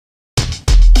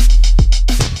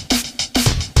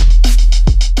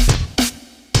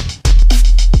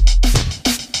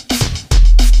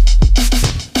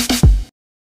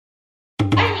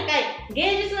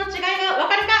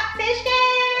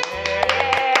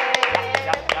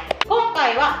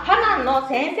んの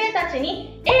先生たち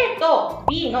に A と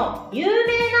B の有名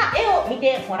な絵を見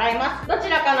てもらいます。どち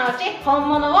らかのうち本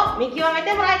物を見極め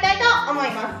てもらいたいと思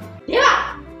います。で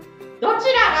はど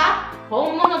ちらが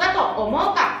本物だと思う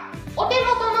か、お手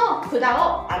元の札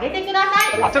を上げてくださ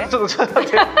い。ちょっと待って。相川先生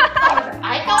の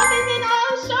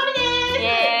勝利です。イ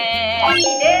エーイ。いい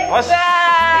です。よっしゃ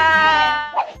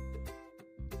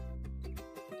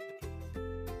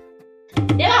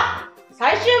ー。では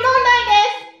最終問題で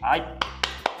す。はい。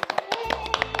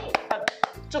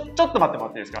ちょっと待ってもら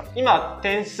っていいですか。今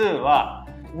点数は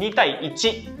2対1。はい、そうで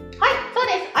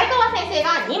す。相川先生が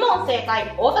2問正解、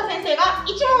太田先生が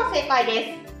1問正解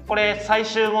です。これ最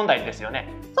終問題ですよね。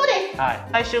そうです。はい。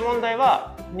最終問題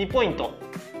は2ポイント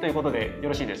ということでよ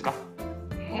ろしいですか。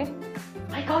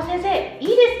相川先生、いい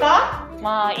ですか？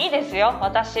まあいいですよ。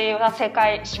私は正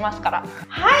解しますから。はい。という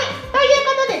こ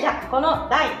とで、じゃあこの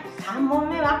第3問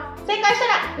目は正解した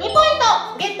ら2ポイント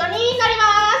ゲットになりま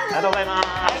す。ありがとうございます。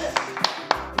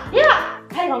では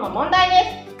最後の問題で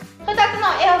す。2つの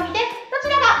絵を見てどち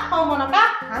らが本物か考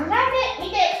えて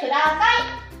みてください。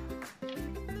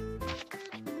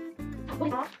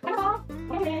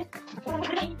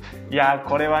いやー、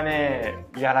これはね、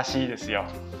いやらしいですよ。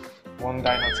問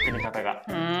題の作り方が。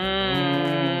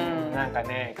なんか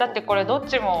ね。だってこれどっ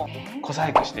ちも小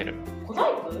細工してる。小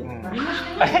細工？何も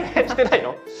してない。してない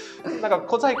の？なんか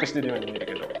小細工してるように見える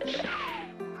けど。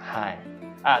はい。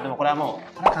あ、でもこれはも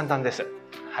うこれは簡単です。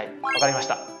はい、わかりまし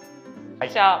た。はい。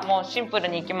じゃあもうシンプル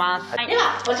にいきます。で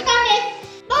はお時間で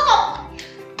す。どう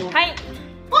ぞ。はい。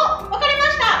お、わかりま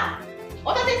した。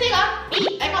太田先生が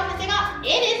B、相川先生が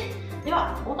A です。で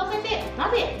は太田先生、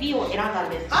なぜ B を選んだん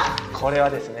ですか？これは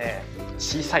ですね、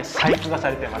小さい細工がさ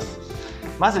れています。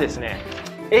まずですね、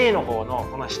A の方の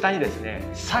この下にですね、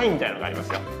サインみたいなのがありま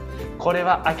すよ。これ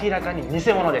は明らかに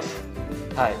偽物です。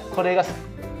はい、これが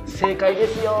正解で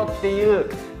すよっていう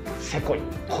せこい、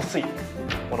こすい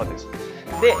ものです。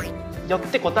で、よっ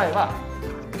て答えは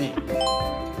B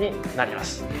になりま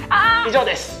す。以上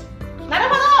です。なる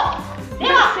ほど。で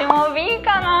は私も B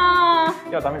かな。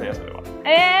いや、ダメだよそれは。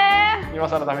今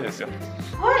更ダメですよ。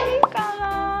はい。 B か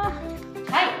な。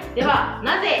はい。では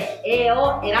なぜ A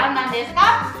を選んだんです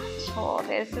か？そう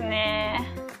ですね。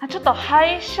ちょっと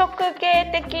配色系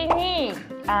的に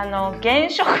原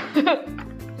色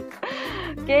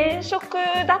原色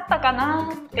だったかな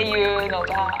っていうの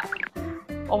が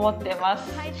思ってま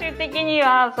す。最終的に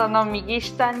はその右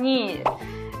下に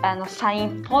サイ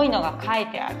ンっぽいのが書い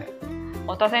てある。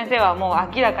太田先生はもう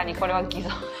明らかにこれは偽造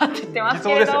だって言ってます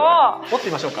けれども、持って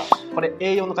みましょうか。これ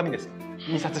A4 の紙です。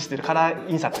印刷してる、カラー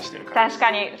印刷してるから。確か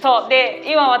にそうで、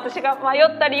今私が迷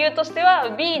った理由として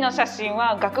は B の写真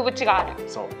は額縁がある。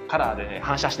そう、カラーでね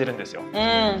反射してるんですよ。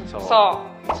そ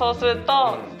うする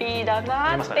と B だ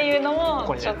なっていうの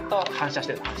もちょっと反射し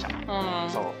てる、反射。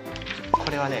そう、こ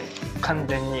れはね完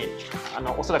全に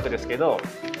おそらくですけど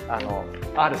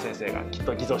R 先生がきっ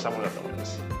と偽造したものだと思いま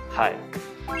す。はい、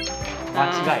間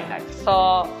違いないです。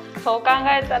そう考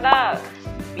えたら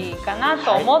B かな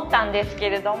と思ったんですけ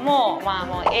れども、まあ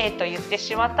もう A と言って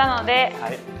しまったので、は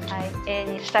い、A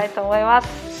にしたいと思いま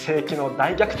す。世紀の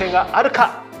大逆転がある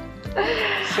か。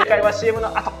正解は CM の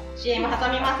後。CM 挟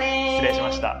みません。失礼し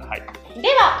ました。はい。で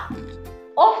は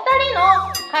お二人の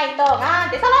回答が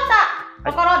出揃った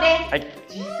ところで、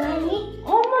実際に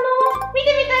本物を見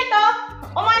てみたいと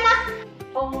思います。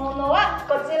本物は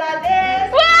こちら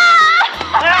です。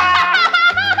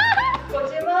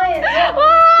50万円の絵です。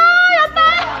やった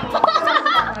ということ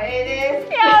で A で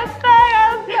す。やった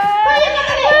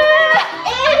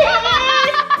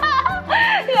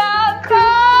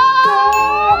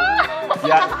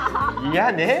いや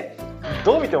ね、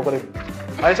どう見てもこれ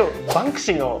あれでしょ、バンク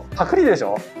シーのパクリでし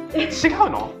ょ。違う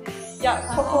の？いや、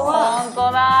ここは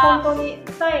本当に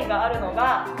サインがあるの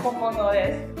が本物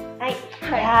です。はい。い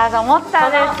やー、と思った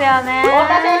んですよね。太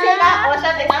田先生がおっし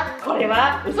ゃってた、これ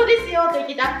は嘘ですよと言っ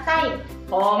てたサイン、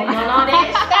本物で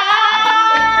した。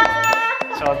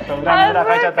ちょっと裏に裏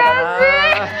書いちゃったかな。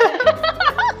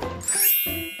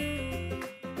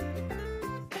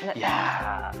い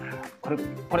やー、こ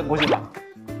れ50万。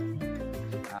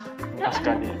確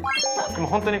かに。でも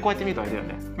本当にこうやって見るとあれだよ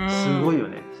ね。すごいよ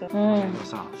ね。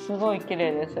すごい綺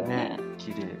麗ですよね。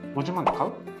綺麗。50万で買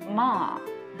う？まあ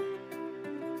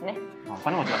ね。お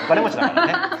金持ちだから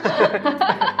ね。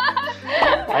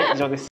はい、以上です。